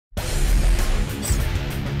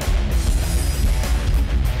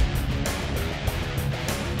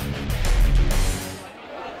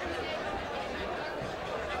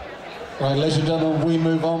Right, ladies and gentlemen, we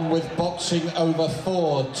move on with boxing over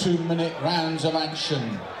 4 2-minute rounds of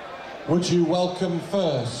action. Would you welcome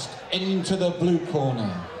first into the blue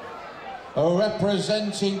corner,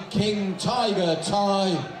 representing King Tiger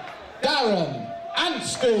Thai, Darren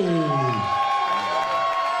Anstey.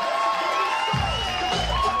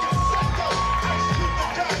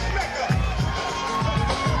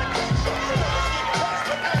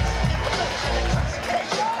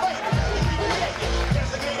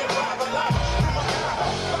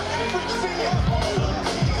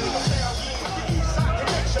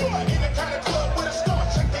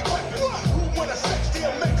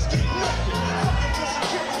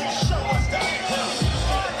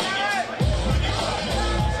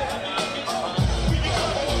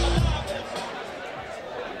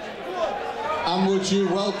 And would you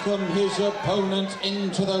welcome his opponent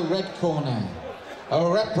into the red corner,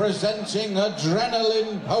 representing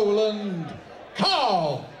Adrenaline Poland,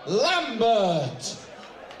 Collar Lambert.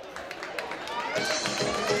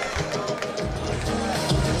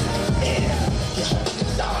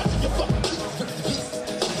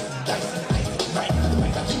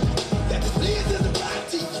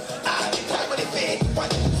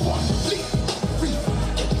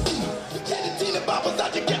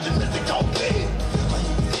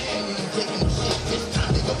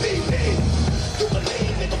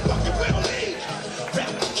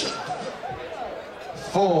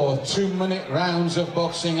 Four 2-minute rounds of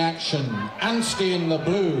boxing action. Anstey in the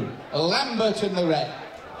blue, Lambert in the red.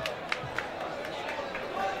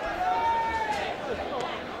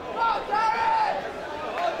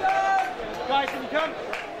 Guys, can you come?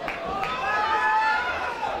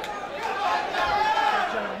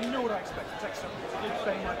 You know what I expect to take something.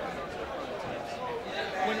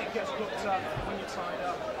 When it gets hooked up, when you're tied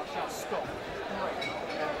up, I shout stop, break,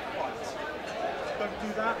 fight. Don't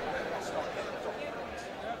do that, stop.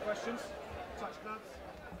 Questions? Touch gloves?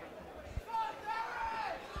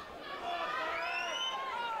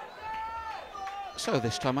 So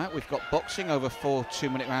this time out we've got boxing over 4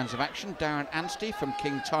 2-minute rounds of action. Darren Anstey from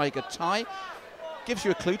King Tiger Thai gives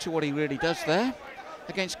you a clue to what he really does there,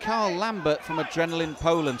 against Collar Lambert from Adrenaline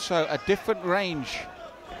Poland. So a different range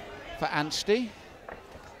for Anstey.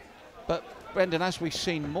 But Brendan, as we've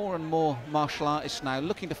seen more and more martial artists now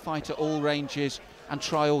looking to fight at all ranges and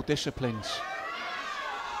try all disciplines.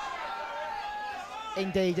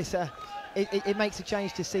 Indeed, it makes a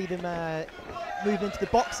change to see them move into the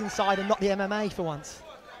boxing side and not the MMA for once.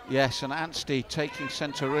 Yes, and Anstey taking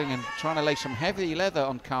centre ring and trying to lay some heavy leather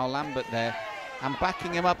on Collar Lambert there and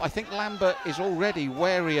backing him up. I think Lambert is already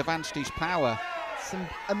wary of Anstey's power. Some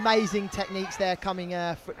amazing techniques there coming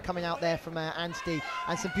out there from Anstey,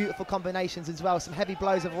 and some beautiful combinations as well. Some heavy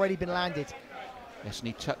blows have already been landed. Yes, and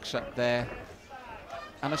he tucks up there.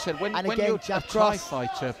 And I said, when again, you're a Thai cross.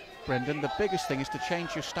 fighter, Brendan, the biggest thing is to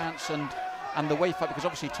change your stance and the way you fight, because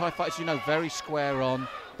obviously Thai fighters, you know, very square on.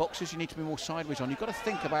 Boxers, you need to be more sideways on. You've got to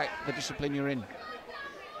think about the discipline you're in.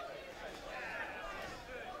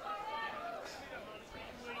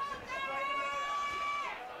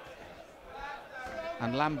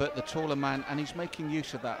 And Lambert, the taller man, and he's making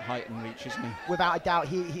use of that height and reach, isn't he? Without a doubt,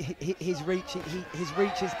 his reach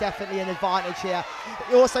is definitely an advantage here.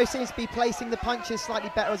 He also seems to be placing the punches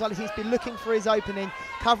slightly better as well. He seems to be looking for his opening,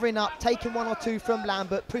 covering up, taking 1 or 2 from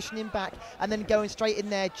Lambert, pushing him back, and then going straight in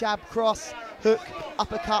there. Jab, cross, hook,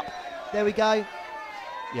 uppercut. There we go.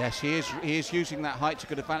 Yes, he is using that height to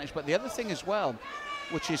good advantage. But the other thing as well,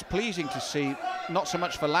 which is pleasing to see, not so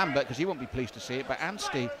much for Lambert, because he won't be pleased to see it, but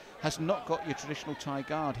Anstey has not got your traditional Thai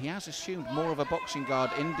guard. He has assumed more of a boxing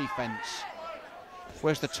guard in defence,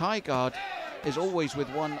 whereas the Thai guard is always with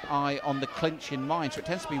one eye on the clinch in mind, so it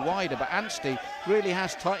tends to be wider. But Anstey really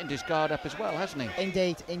has tightened his guard up as well, hasn't he?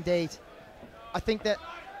 Indeed, indeed. I think that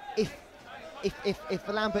if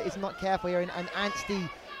Lambert is not careful here and Anstey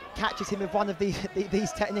catches him with one of these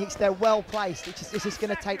techniques, they're well placed. It's just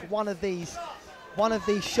going to take one of these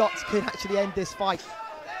shots could actually end this fight.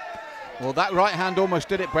 Well, that right hand almost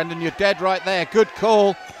did it, Brendan. You're dead right there. Good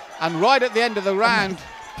call. And right at the end of the round.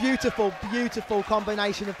 Beautiful, beautiful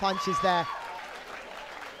combination of punches there.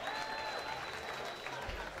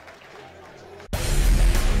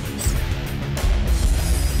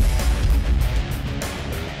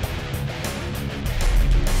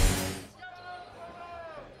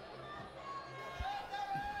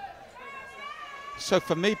 So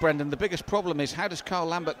for me, Brendan, the biggest problem is how does Collar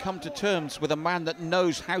Lambert come to terms with a man that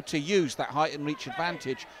knows how to use that height and reach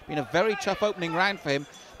advantage? Been a very tough opening round for him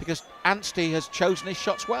because Anstey has chosen his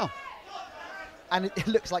shots well. And it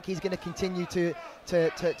looks like he's going to continue to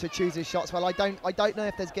choose his shots well. I don't know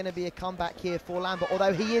if there's going to be a comeback here for Lambert,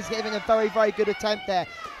 although he is giving a very, very good attempt there.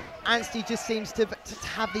 Anstey just seems to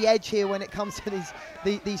have the edge here when it comes to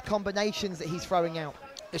these combinations that he's throwing out.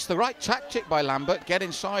 It's the right tactic by Lambert, get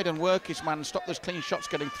inside and work his man and stop those clean shots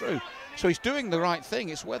getting through. So he's doing the right thing.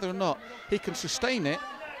 It's whether or not he can sustain it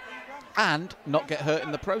and not get hurt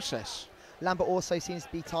in the process. Lambert also seems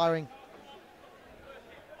to be tiring.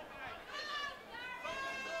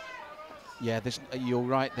 Yeah, you're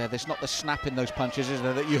right there. There's not the snap in those punches, is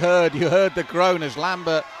there? That you heard the groan as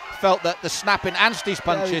Lambert felt that the snap in Anstey's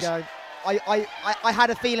punches. There we go. I had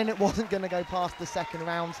a feeling it wasn't going to go past the second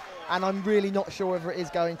round, and I'm really not sure whether it is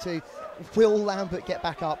going to. Will Lambert get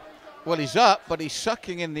back up? Well, he's up, but he's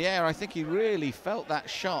sucking in the air. I think he really felt that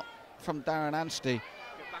shot from Darren Anstey.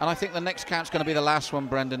 And I think the next count's going to be the last one,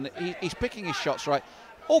 Brendan. He's picking his shots right.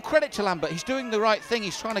 All credit to Lambert. He's doing the right thing.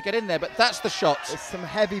 He's trying to get in there, but that's the shots. There's some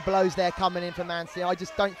heavy blows there coming in from Anstey. I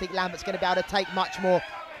just don't think Lambert's going to be able to take much more.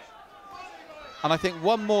 And I think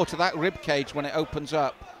one more to that rib cage when it opens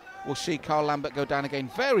up. We'll see Carl Lambert go down again.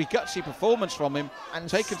 Very gutsy performance from him, and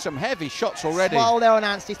taking some heavy shots already. Smile there on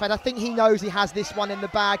Anstey's face. I think he knows he has this one in the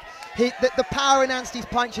bag. The power in Anstey's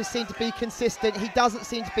punches seem to be consistent. He doesn't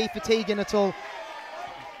seem to be fatiguing at all.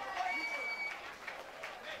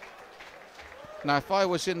 Now, if I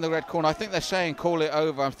was in the red corner, I think they're saying call it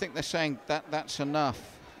over. I think they're saying that's enough.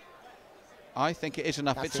 I think it is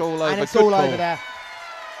enough. It's all over. And it's all over there.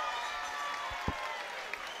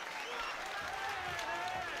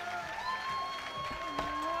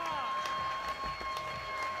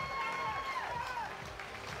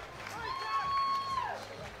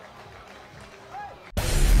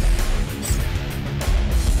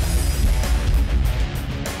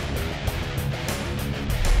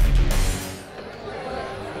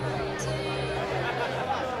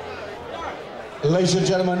 Ladies and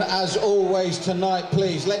gentlemen, as always tonight,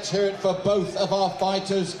 please, let's hear it for both of our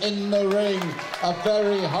fighters in the ring. A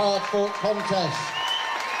very hard-fought contest.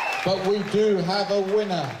 But we do have a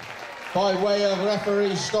winner by way of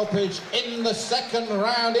referee stoppage in the second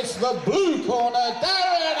round. It's the blue corner,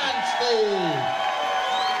 Darren Anstey.